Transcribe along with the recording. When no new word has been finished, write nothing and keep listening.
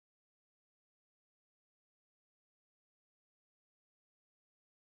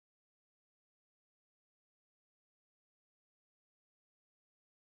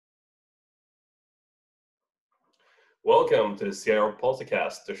Welcome to the C.Arb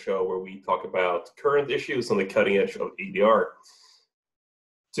PolicyCast, the show where we talk about current issues on the cutting edge of ADR.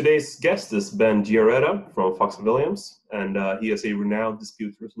 Today's guest is Ben Giaretta from Fox Williams, and he is a renowned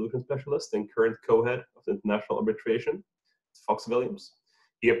dispute resolution specialist and current co-head of international arbitration at Fox Williams.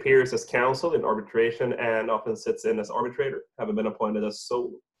 He appears as counsel in arbitration and often sits in as arbitrator, having been appointed as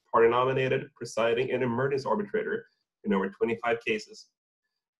sole party-nominated, presiding, and emergency arbitrator in over 25 cases.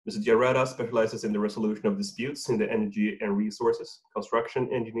 Mr. Giaretta specializes in the resolution of disputes in the energy and resources, construction,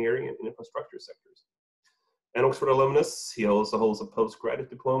 engineering, and infrastructure sectors. An Oxford alumnus, he also holds a postgraduate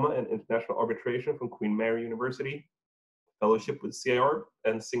diploma in international arbitration from Queen Mary University, fellowship with CIArb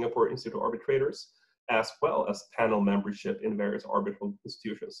and Singapore Institute of Arbitrators, as well as panel membership in various arbitral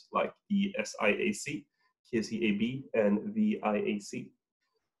institutions like the SIAC, KCAB, and VIAC.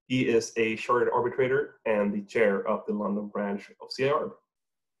 He is a chartered arbitrator and the chair of the London branch of CIArb.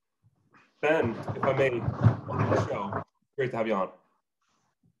 Ben, if I may, welcome to the show. Great to have you on.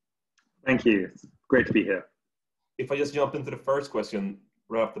 Thank you. It's great to be here. If I just jump into the first question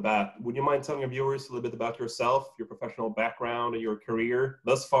right off the bat, would you mind telling our viewers a little bit about yourself, your professional background, and your career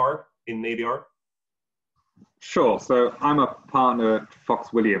thus far in ADR? Sure. So I'm a partner at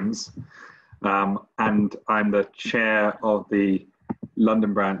Fox Williams, and I'm the chair of the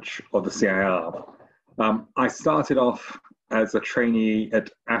London branch of the CIArb. I started off as a trainee at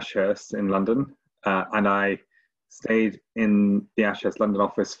Ashurst in London, and I stayed in the Ashurst London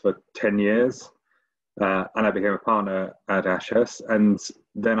office for 10 years, and I became a partner at Ashurst, and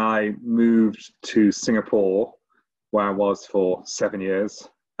then I moved to Singapore, where I was for 7 years,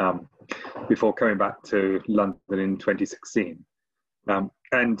 before coming back to London in 2016.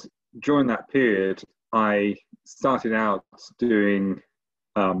 And during that period, I started out doing,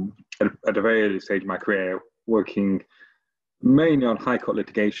 at a very early stage of my career, working mainly on high court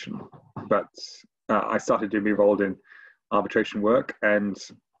litigation, but I started to be involved in arbitration work, and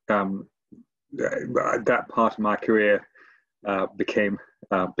that part of my career became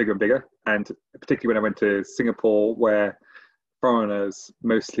bigger and bigger, and particularly when I went to Singapore, where foreigners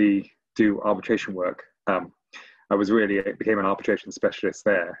mostly do arbitration work. I became an arbitration specialist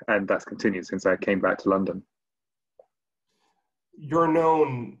there, and that's continued since I came back to London. You're a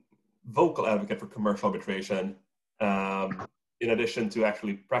known vocal advocate for commercial arbitration, in addition to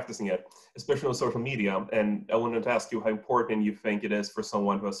actually practicing it, especially on social media. And I wanted to ask you how important you think it is for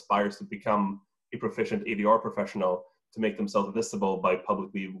someone who aspires to become a proficient ADR professional to make themselves visible by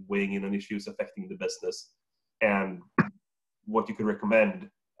publicly weighing in on issues affecting the business, and what you could recommend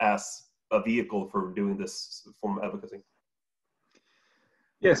as a vehicle for doing this form of advocacy.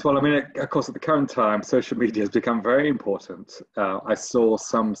 Yes, well, I mean, of course, at the current time, social media has become very important. I saw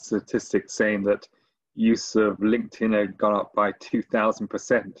some statistics saying that use of LinkedIn had gone up by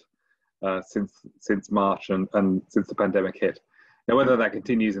 2,000% since March and since the pandemic hit. Now, whether that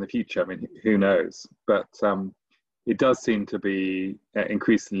continues in the future, I mean, who knows? But it does seem to be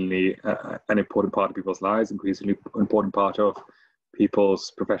increasingly an important part of people's lives, increasingly important part of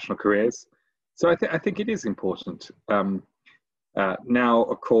people's professional careers. So I think it is important. Now,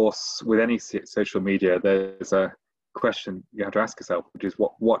 of course, with any social media, there's a question you have to ask yourself, which is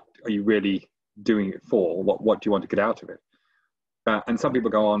what are you really doing it for? What do you want to get out of it? And some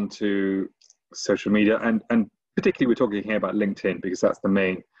people go on to social media, and particularly we're talking here about LinkedIn because that's the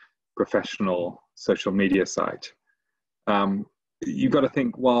main professional social media site. You've got to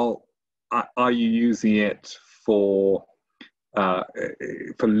think, well, are you using it for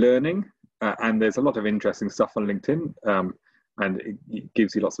learning? And there's a lot of interesting stuff on LinkedIn, and it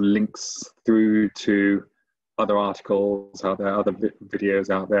gives you lots of links through to other articles out there, other videos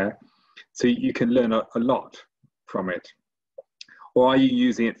out there. So you can learn a lot from it. Or are you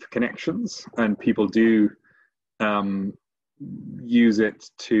using it for connections? And people do use it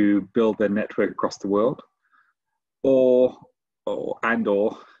to build their network across the world. Or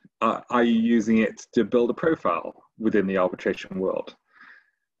are you using it to build a profile within the arbitration world?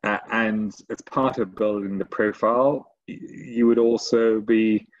 And as part of building the profile, you would also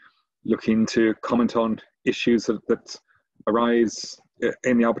be looking to comment on issues that arise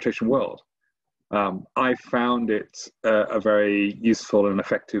in the arbitration world. I found it a very useful and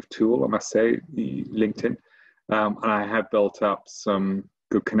effective tool, I must say, LinkedIn. And I have built up some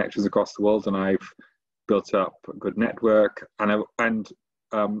good connections across the world, and I've built up a good network, and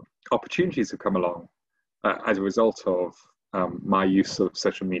opportunities have come along as a result of my use of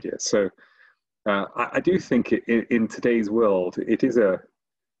social media. So I do think in today's world, it is a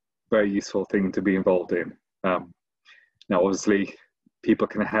very useful thing to be involved in. Now, obviously, people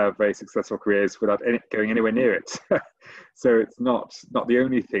can have very successful careers without going anywhere near it. So it's not the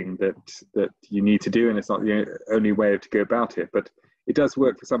only thing that you need to do, and it's not the only way to go about it, but it does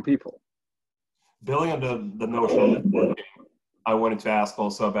work for some people. Building on the notion of networking, I wanted to ask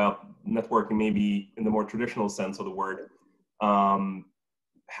also about networking, maybe in the more traditional sense of the word.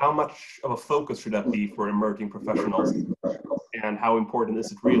 How much of a focus should that be for emerging professionals, and how important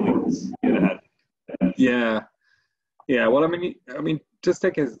is it really to get ahead? Yeah. Well, I mean, just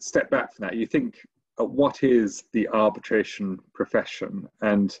take a step back from that. You think, what is the arbitration profession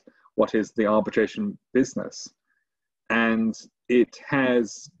and what is the arbitration business? And it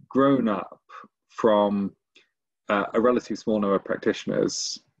has grown up from a relatively small number of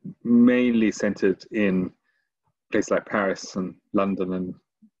practitioners, mainly centered in places like Paris and London and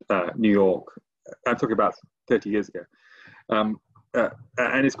New York. I'm talking about 30 years ago.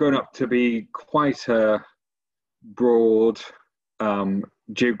 And it's grown up to be quite a broad,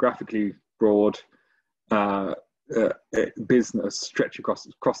 geographically broad business stretch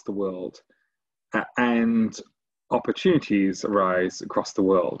across the world, and opportunities arise across the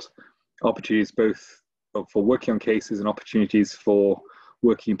world. Opportunities both for working on cases and opportunities for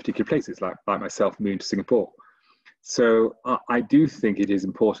working in particular places, like myself moving to Singapore. So I do think it is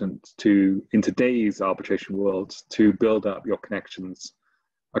important in today's arbitration world, to build up your connections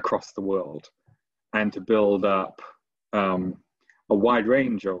across the world, and to build up a wide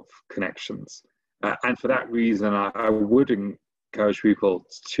range of connections. And for that reason, I would encourage people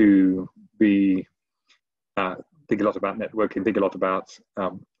to be think a lot about networking, think a lot about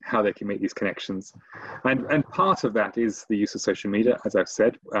how they can make these connections. And part of that is the use of social media, as I've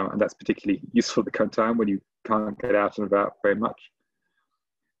said, and that's particularly useful at the current time when you can't get out and about very much.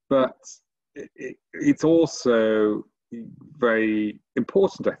 But it's also very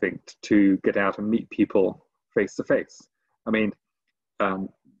important, I think, to get out and meet people face to face. I mean,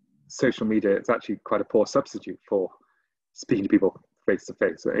 social media is actually quite a poor substitute for speaking to people face to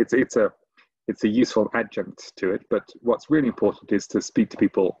face. It's a useful adjunct to it, but what's really important is to speak to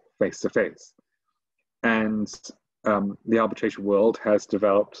people face to face. And the arbitration world has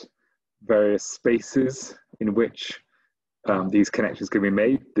developed various spaces in which these connections can be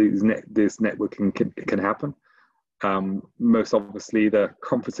made. This networking can happen. Most obviously the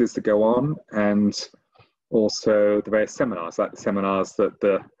conferences that go on, and also the various seminars, like the seminars that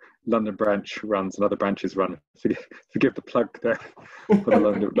the London branch runs and other branches run. Forgive the plug there for the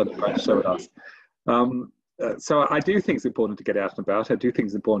London branch seminars. So I do think it's important to get out and about. I do think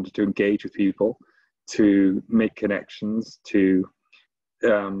it's important to engage with people, to make connections, to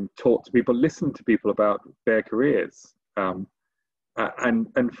talk to people, listen to people about their careers, and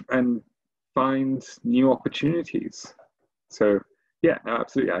find new opportunities. So yeah,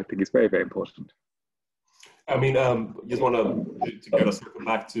 absolutely, I think it's very, very important. I mean, just want to kind of circle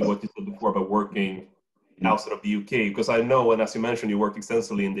back to what you said before about working outside of the UK, because I know, and as you mentioned, you work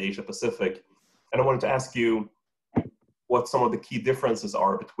extensively in the Asia Pacific, and I wanted to ask you what some of the key differences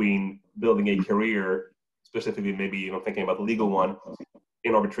are between building a career, specifically maybe thinking about the legal one,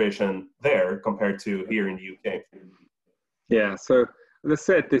 in arbitration there compared to here in the UK. Yeah, so as I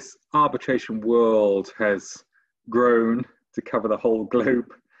said, this arbitration world has grown to cover the whole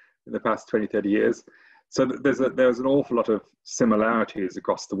globe in the past 20, 30 years. So there's an awful lot of similarities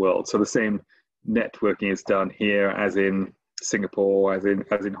across the world. So the same networking is done here as in Singapore, as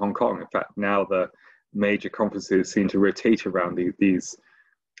in Hong Kong. In fact, now the major conferences seem to rotate around these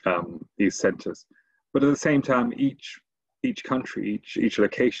centers. But at the same time, each country, each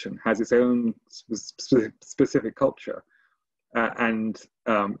location has its own specific culture and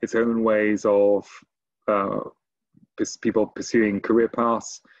its own ways of people pursuing career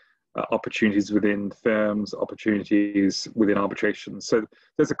paths, opportunities within firms, opportunities within arbitration. So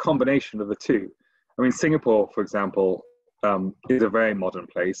there's a combination of the two. I mean, Singapore, for example, is a very modern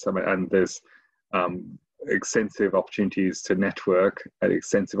place. I mean, and there's extensive opportunities to network and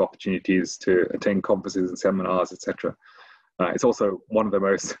extensive opportunities to attend conferences and seminars, etc. It's also one of the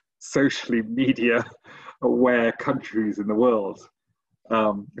most socially media aware countries in the world.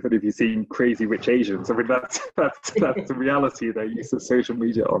 If you've seen Crazy Rich Asians, I mean, that's the reality, their use of social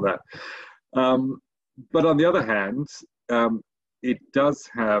media on that. But on the other hand, it does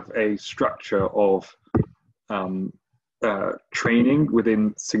have a structure of training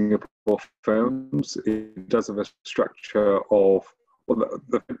within Singapore firms. It does have a structure of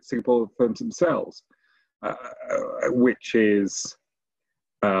the Singapore firms themselves, which is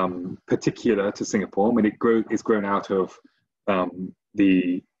particular to Singapore. I mean, it's grown out of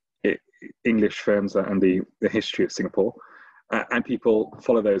the English firms and the history of Singapore. and people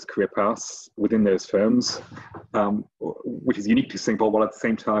follow those career paths within those firms, which is unique to Singapore, while at the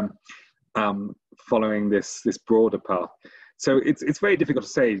same time following this broader path. So it's very difficult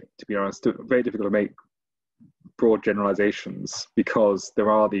to say, to be honest, very difficult to make broad generalizations, because there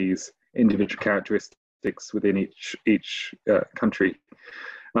are these individual characteristics within each country.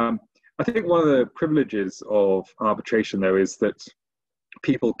 I think one of the privileges of arbitration, though, is that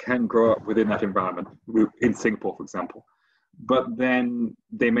people can grow up within that environment, in Singapore, for example, but then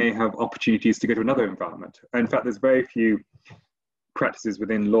they may have opportunities to go to another environment. In fact, there's very few practices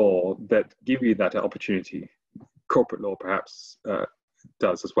within law that give you that opportunity. Corporate law perhaps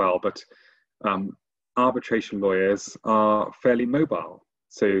does as well, but arbitration lawyers are fairly mobile.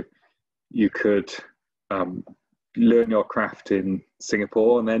 So you could learn your craft in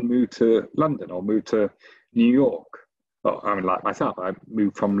Singapore and then move to London or move to New York. Well, I mean, like myself, I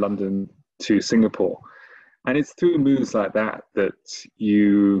moved from London to Singapore. And it's through moves like that that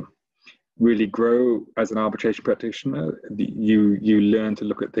you really grow as an arbitration practitioner. You learn to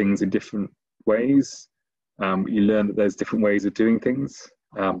look at things in different ways. You learn that there's different ways of doing things.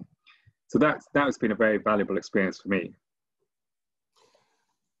 So that has been a very valuable experience for me.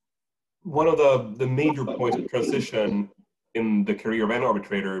 One of the major points of transition in the career of an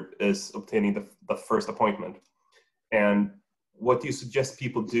arbitrator is obtaining the first appointment. And what do you suggest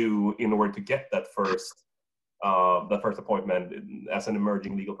people do in order to get that first appointment as an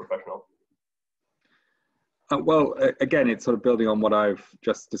emerging legal professional? Well, again, it's sort of building on what I've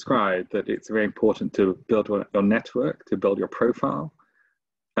just described, that it's very important to build your network, to build your profile,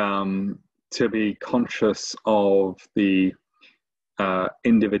 to be conscious of the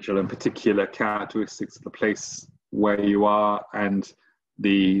individual and particular characteristics of the place where you are and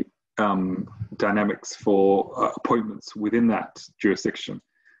the dynamics for appointments within that jurisdiction.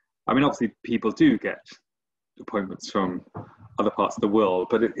 I mean, obviously, people do get appointments from other parts of the world,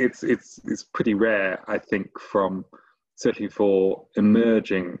 but it's pretty rare, I think, certainly for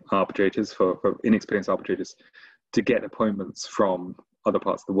emerging arbitrators, for inexperienced arbitrators, to get appointments from other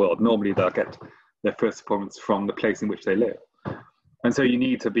parts of the world. Normally, they'll get their first appointments from the place in which they live. And so you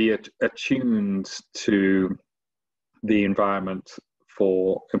need to be attuned to the environment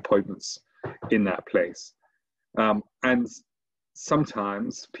for appointments in that place. And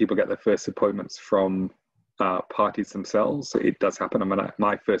sometimes people get their first appointments from parties themselves. It does happen. I mean,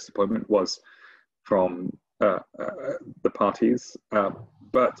 my first appointment was from the parties,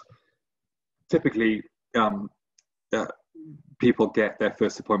 but typically people get their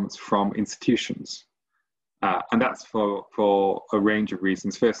first appointments from institutions. And that's for a range of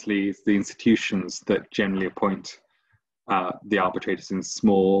reasons. Firstly, it's the institutions that generally appoint the arbitrators in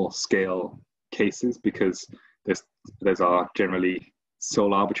small scale cases, because those are generally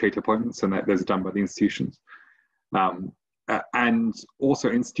sole arbitrator appointments, and those are done by the institutions. And also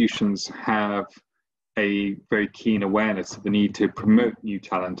institutions have a very keen awareness of the need to promote new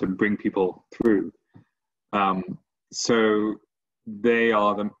talent and bring people through. So they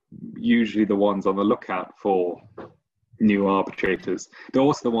are usually the ones on the lookout for new arbitrators. They're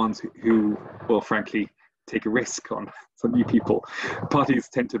also the ones who will frankly take a risk on some new people. Parties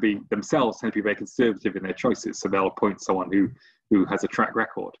tend to be very conservative in their choices, so they'll appoint someone who has a track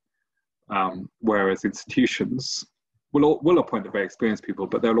record. Whereas institutions will appoint the very experienced people,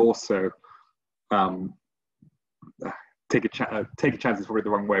 but they'll also take a chance is probably the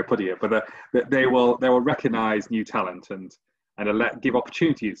wrong way of putting it, but they will recognize new talent and give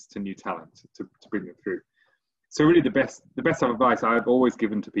opportunities to new talent to bring them through. So really the best advice I've always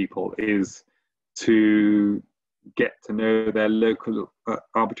given to people is to get to know their local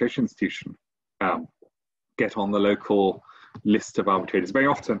arbitration institution, get on the local list of arbitrators. Very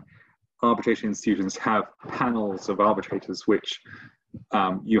often arbitration institutions have panels of arbitrators which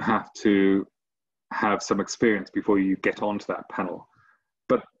you have to have some experience before you get onto that panel.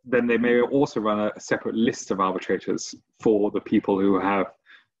 But then they may also run a separate list of arbitrators for the people who have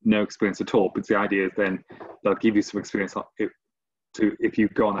no experience at all. But the idea is then they'll give you some experience if you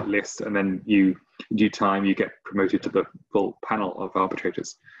go on that list, and then in due time you get promoted to the full panel of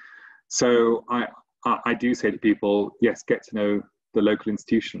arbitrators. So I do say to people, yes, get to know the local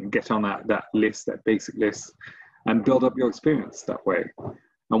institution, get on that list, that basic list, and build up your experience that way.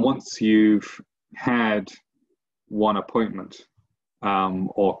 And once you've had one appointment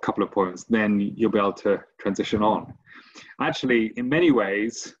or a couple of appointments, then you'll be able to transition on. Actually, in many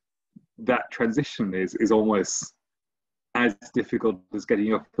ways, that transition is almost as difficult as getting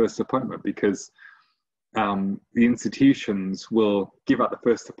your first appointment, because the institutions will give out the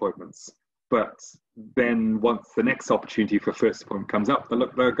first appointments, but then once the next opportunity for first appointment comes up,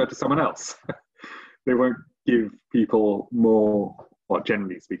 they'll go to someone else. They won't give people more, well,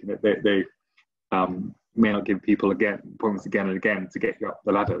 generally speaking, they may not give people appointments again and again to get you up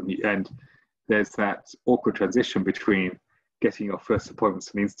the ladder. And there's that awkward transition between getting your first appointments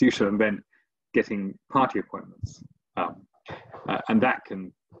in the institution and then getting party appointments. And that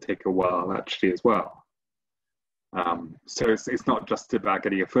can take a while actually as well. So it's not just about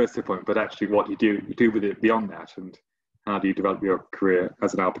getting your first appointment, but actually what you do with it beyond that, and how do you develop your career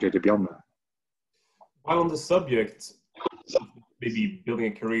as an arbitrator beyond that. While on the subject of maybe building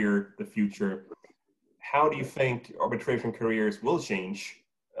a career in the future, how do you think arbitration careers will change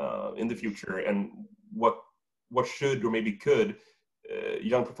in the future, and what should or maybe could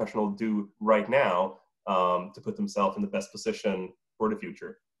young professionals do right now to put themselves in the best position for the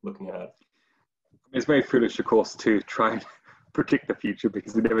future, looking ahead? It's very foolish, of course, to try and predict the future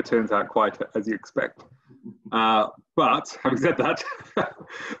because it never turns out quite as you expect. But having said that,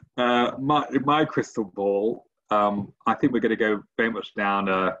 my crystal ball, I think we're going to go very much down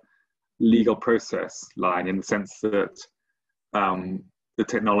a legal process line, in the sense that the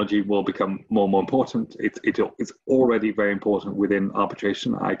technology will become more and more important. It's already very important within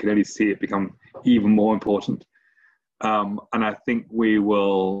arbitration. I can only see it become even more important. And I think we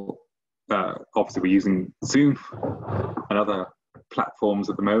will, obviously we're using Zoom and other platforms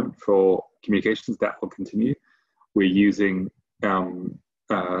at the moment for communications. That will continue. We're using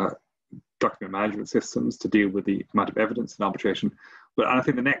document management systems to deal with the amount of evidence in arbitration. But I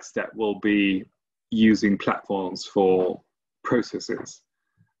think the next step will be using platforms for processes,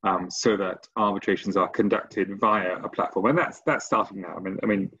 so that arbitrations are conducted via a platform, and that's starting now. I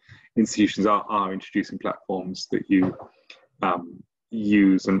mean, institutions are introducing platforms that you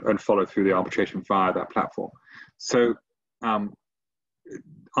use and follow through the arbitration via that platform. So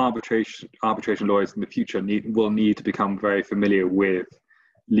arbitration lawyers in the future will need to become very familiar with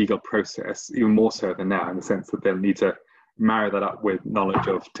legal process, even more so than now, in the sense that they'll need to marry that up with knowledge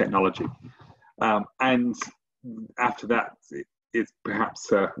of technology. And after that, it's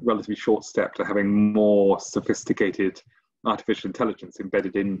perhaps a relatively short step to having more sophisticated artificial intelligence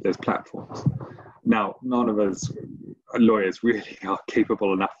embedded in those platforms. Now, none of us lawyers really are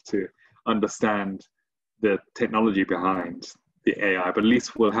capable enough to understand the technology behind the AI, but at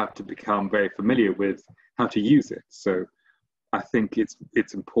least we'll have to become very familiar with how to use it. So I think it's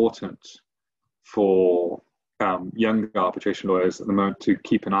important for young arbitration lawyers at the moment to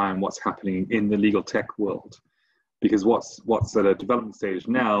keep an eye on what's happening in the legal tech world, because what's at a development stage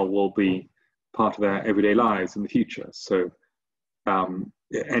now will be part of their everyday lives in the future. So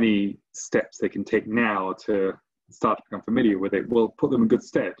any steps they can take now to start to become familiar with it will put them in good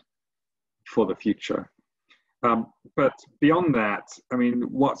stead for the future. But beyond that, I mean,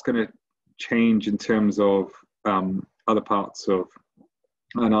 what's going to change in terms of other parts of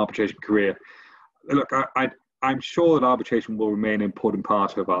an arbitration career? Look, I'm sure that arbitration will remain an important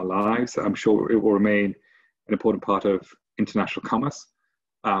part of our lives. I'm sure it will remain an important part of international commerce.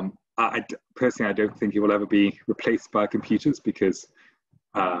 Personally, I don't think it will ever be replaced by computers, because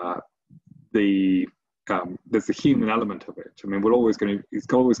there's a human element of it. I mean,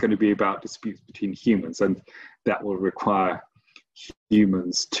 it's always going to be about disputes between humans, and that will require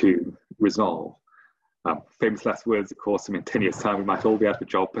humans to resolve. Famous last words, of course. I mean, 10 years' time we might all be out of a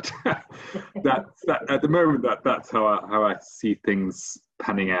job, but at the moment that's how I see things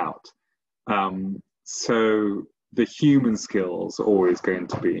panning out. So the human skills are always going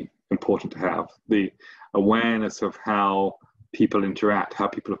to be important to have. The awareness of how people interact, how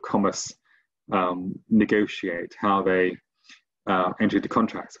people of commerce negotiate, how they enter into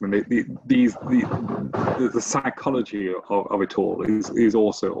contracts. I mean, the psychology of it all is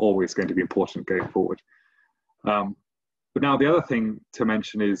also always going to be important going forward. But now the other thing to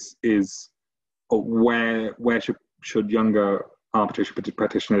mention is where should younger arbitration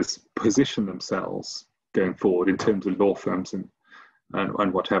practitioners position themselves going forward in terms of law firms and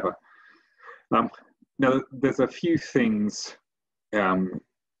whatever. Now, there's a few things,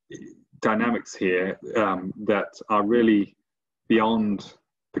 dynamics here that are really beyond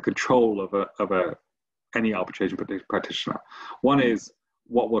the control of any arbitration practitioner. One is,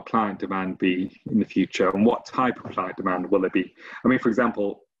 what will client demand be in the future, and what type of client demand will it be? I mean, for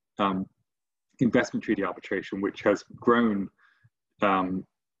example, investment treaty arbitration, which has grown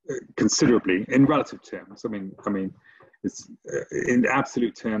considerably in relative terms. I mean, it's in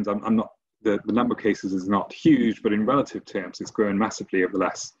absolute terms. I'm not, the number of cases is not huge, but in relative terms, it's grown massively over the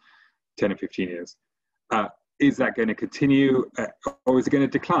last 10 or 15 years. Is that going to continue, or is it going to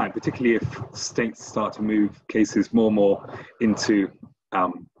decline, particularly if states start to move cases more and more into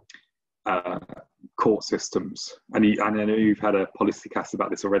court systems? And I know you've had a PolicyCast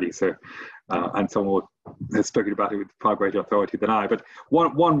about this already, so and someone has spoken about it with far greater authority than I. But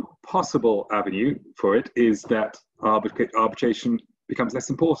one possible avenue for it is that arbitration becomes less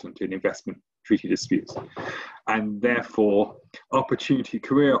important in investment treaty disputes, and therefore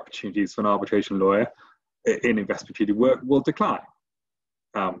career opportunities for an arbitration lawyer in investment treaty work will decline.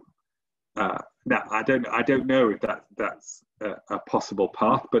 Now, I don't know if that's a possible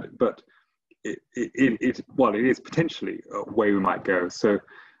path, but it is potentially a way we might go. So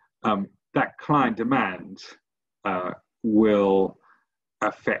that client demand will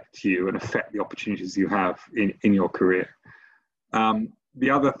affect you and affect the opportunities you have in your career. The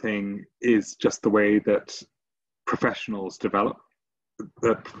other thing is just the way that professions develop.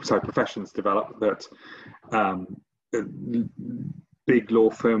 That big law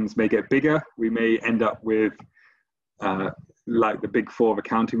firms may get bigger. We may end up with, like the big four of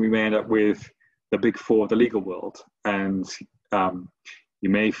accounting, we may end up with the big four of the legal world. And you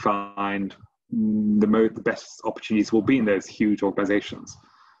may find the best opportunities will be in those huge organizations.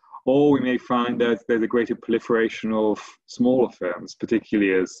 Or we may find that there's a greater proliferation of smaller firms,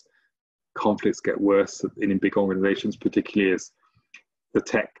 particularly as conflicts get worse in big organizations, particularly as the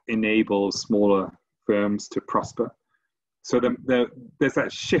tech enables smaller firms to prosper. So there's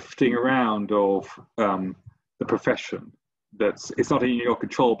that shifting around of the profession it's not in your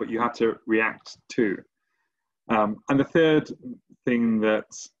control, but you have to react to. And the third thing that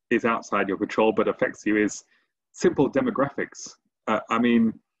is outside your control but affects you is simple demographics. I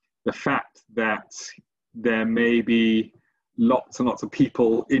mean, the fact that there may be lots and lots of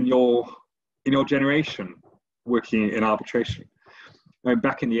people in your generation working in arbitration.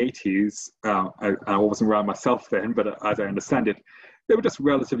 Back in the 80s, I wasn't around myself then, but as I understand it, there were just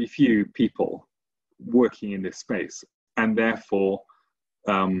relatively few people working in this space. And therefore,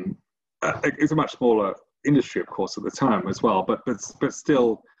 it's a much smaller industry, of course, at the time as well. But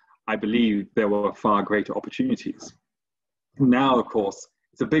still, I believe there were far greater opportunities. Now, of course,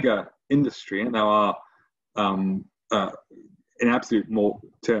 it's a bigger industry, and there are, in absolute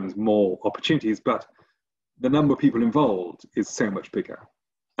terms, more opportunities. But the number of people involved is so much bigger.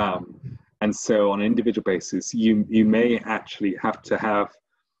 And so on an individual basis, you may actually have to have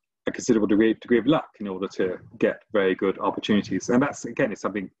a considerable degree of luck in order to get very good opportunities. And that's, again, is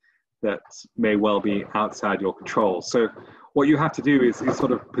something that may well be outside your control. So what you have to do is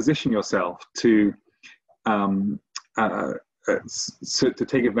sort of position yourself to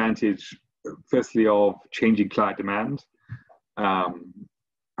take advantage, firstly, of changing client demand.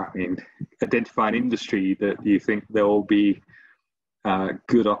 Identify an industry that you think there will be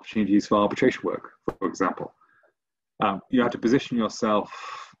good opportunities for arbitration work, for example. You have to position yourself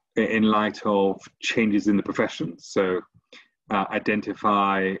in light of changes in the profession. So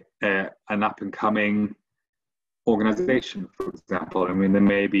identify an up-and-coming organization, for example. I mean, there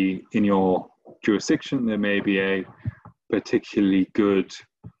may be, in your jurisdiction, there may be a particularly good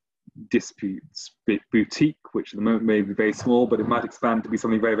disputes boutique, which at the moment may be very small, but it might expand to be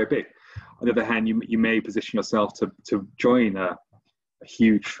something very, very big. On the other hand, you may position yourself to join a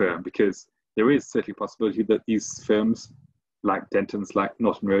huge firm, because there is certainly a possibility that these firms, like Dentons, like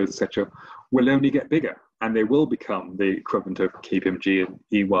Norton Rose, etc., will only get bigger, and they will become the equivalent of KPMG and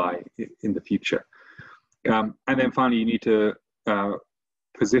EY in the future. And then finally, you need to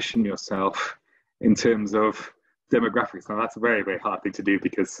position yourself in terms of demographics. Now, that's a very, very hard thing to do,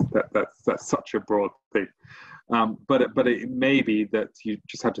 because that's such a broad thing. But it may be that you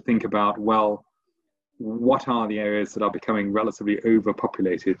just have to think about, well, what are the areas that are becoming relatively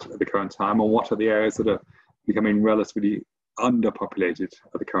overpopulated at the current time, or what are the areas that are becoming relatively underpopulated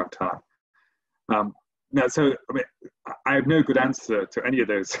at the current time? Now, so I mean, I have no good answer to any of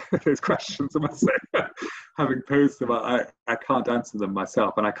those questions, I must say. Having posed them, I can't answer them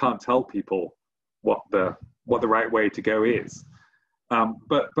myself, and I can't tell people what the right way to go is.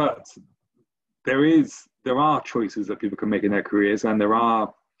 But there are choices that people can make in their careers, and there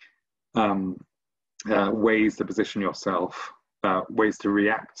are ways to position yourself, ways to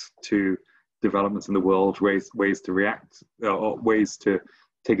react to developments in the world, ways to react, or ways to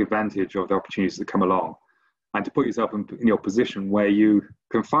take advantage of the opportunities that come along, and to put yourself in your position where you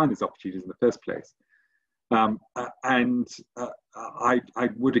can find these opportunities in the first place. I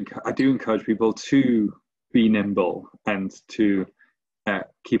do encourage people to be nimble and to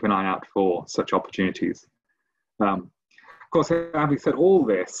keep an eye out for such opportunities. Of course, having said all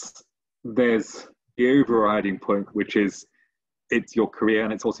this, there's the overriding point, which is it's your career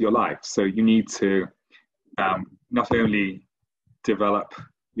and it's also your life. So you need to not only develop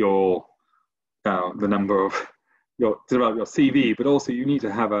your develop your CV, but also you need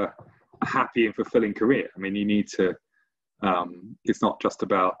to have a happy and fulfilling career. I mean, you need to It's not just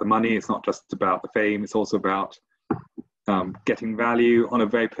about the money, it's not just about the fame, it's also about getting value on a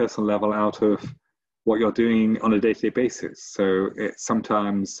very personal level out of what you're doing on a day-to-day basis. So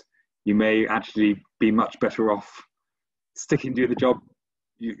sometimes you may actually be much better off sticking to the job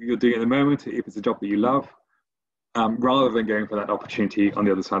you're doing at the moment, if it's a job that you love, rather than going for that opportunity on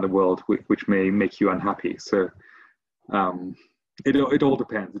the other side of the world, which may make you unhappy. So it all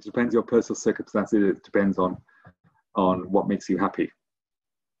depends. It depends on your personal circumstances. It depends on what makes you happy.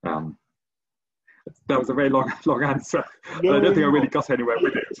 That was a very long answer. No, I don't think I really got anywhere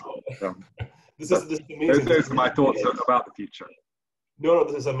with it. This is amazing. Those are my thoughts about the future. No,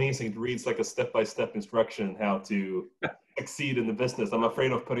 this is amazing. It reads like a step-by-step instruction how to succeed in the business. I'm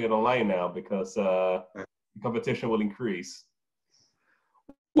afraid of putting it online now because competition will increase.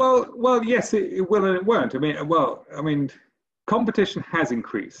 Well, yes, it will and it won't. I mean, competition has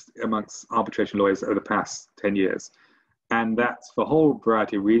increased amongst arbitration lawyers over the past 10 years. And that's for a whole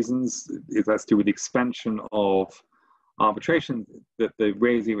variety of reasons. That's to do with the expansion of arbitration, the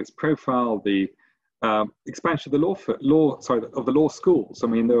raising of its profile, the expansion of the law schools. I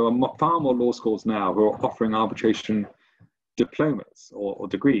mean, there are far more law schools now who are offering arbitration diplomas or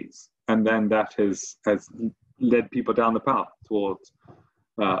degrees, and then that has led people down the path towards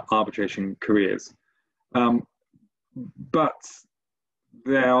arbitration careers. But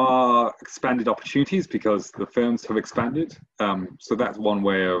there are expanded opportunities because the firms have expanded. So that's one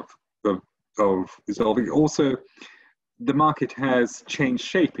way of resolving. Also, the market has changed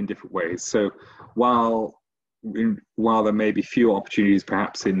shape in different ways. So while there may be fewer opportunities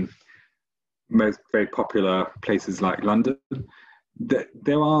perhaps in most very popular places like London,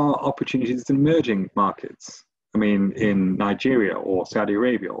 there are opportunities in emerging markets. I mean, in Nigeria or Saudi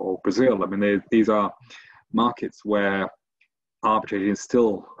Arabia or Brazil. I mean, these are markets where arbitration is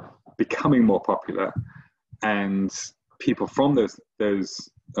still becoming more popular, and people from those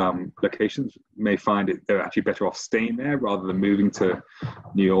locations may find they're actually better off staying there rather than moving to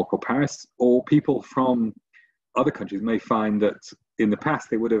New York or Paris. Or people from other countries may find that in the past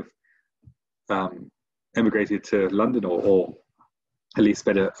they would have emigrated to London or at least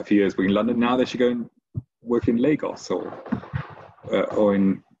spent a few years working in London. Now they should go and work in Lagos or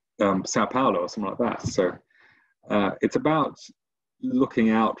in Sao Paulo or something like that. So it's about looking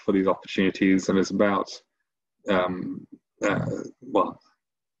out for these opportunities, and it's about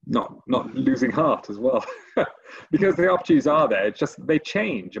not losing heart as well, because the opportunities are there. It's just they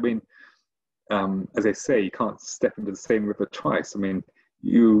change. I mean, as they say, you can't step into the same river twice. I mean,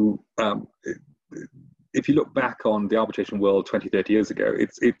 if you look back on the arbitration world 20, 30 years ago,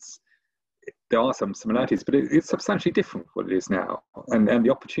 there are some similarities, but it's substantially different what it is now. And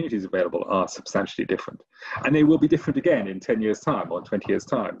the opportunities available are substantially different. And they will be different again in 10 years' time or 20 years'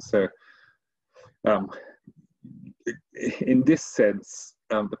 time. So in this sense,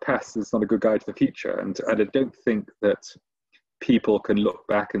 the past is not a good guide to the future. And I don't think that people can look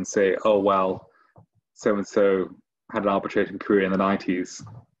back and say, oh, well, so-and-so had an arbitration career in the 90s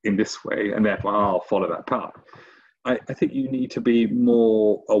in this way, and therefore I'll follow that path. I think you need to be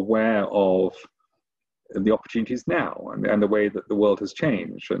more aware of the opportunities now and the way that the world has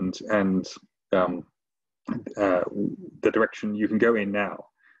changed and the direction you can go in now.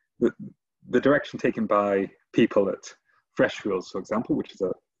 The direction taken by people at Freshfields, for example, which is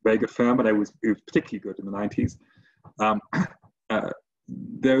a very good firm, and it was particularly good in the 90s.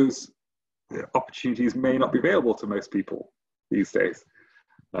 Those opportunities may not be available to most people these days.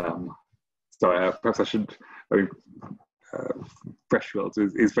 So perhaps I should. Freshfields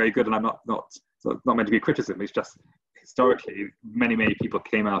is very good, and I'm not meant to be a criticism. It's just historically many people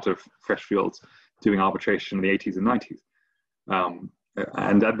came out of Freshfields doing arbitration in the 80s and 90s,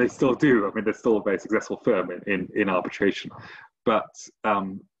 and they still do. I mean, they're still a very successful firm in arbitration. But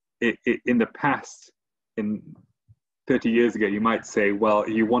in the past, in 30 years ago, you might say, well,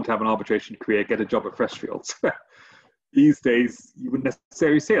 you want to have an arbitration career, get a job at Freshfields. These days, you wouldn't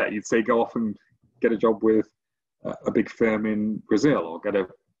necessarily say that. You'd say go off and get a job with a big firm in Brazil, or get a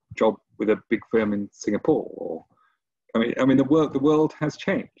job with a big firm in Singapore. Or I mean, the world has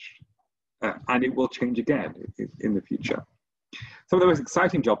changed, and it will change again in the future. Some of the most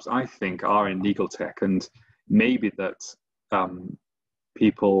exciting jobs, I think, are in legal tech, and maybe that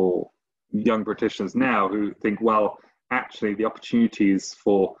people, young practitioners now, who think, well, actually, the opportunities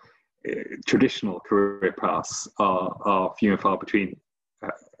for traditional career paths are few and far between.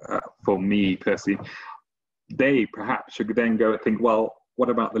 For me personally, they perhaps should then go and think, well, what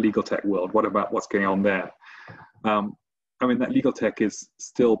about the legal tech world? What about what's going on there? I mean, that legal tech is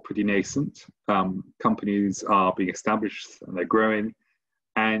still pretty nascent. Companies are being established and they're growing.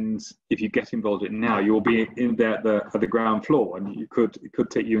 And if you get involved in it now, you'll be in there at the ground floor, and it could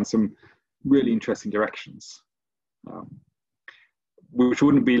take you in some really interesting directions, which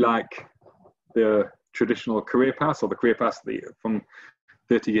wouldn't be like the traditional career path or the career path from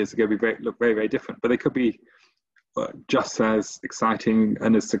 30 years ago. Look very, very different, but they could be just as exciting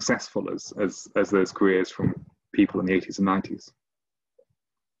and as successful as those careers from people in the 80s and 90s.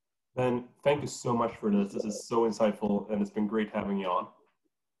 Ben, thank you so much for this. This is so insightful, and it's been great having you on.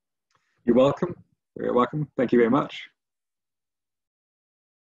 You're welcome. You're welcome. Thank you very much.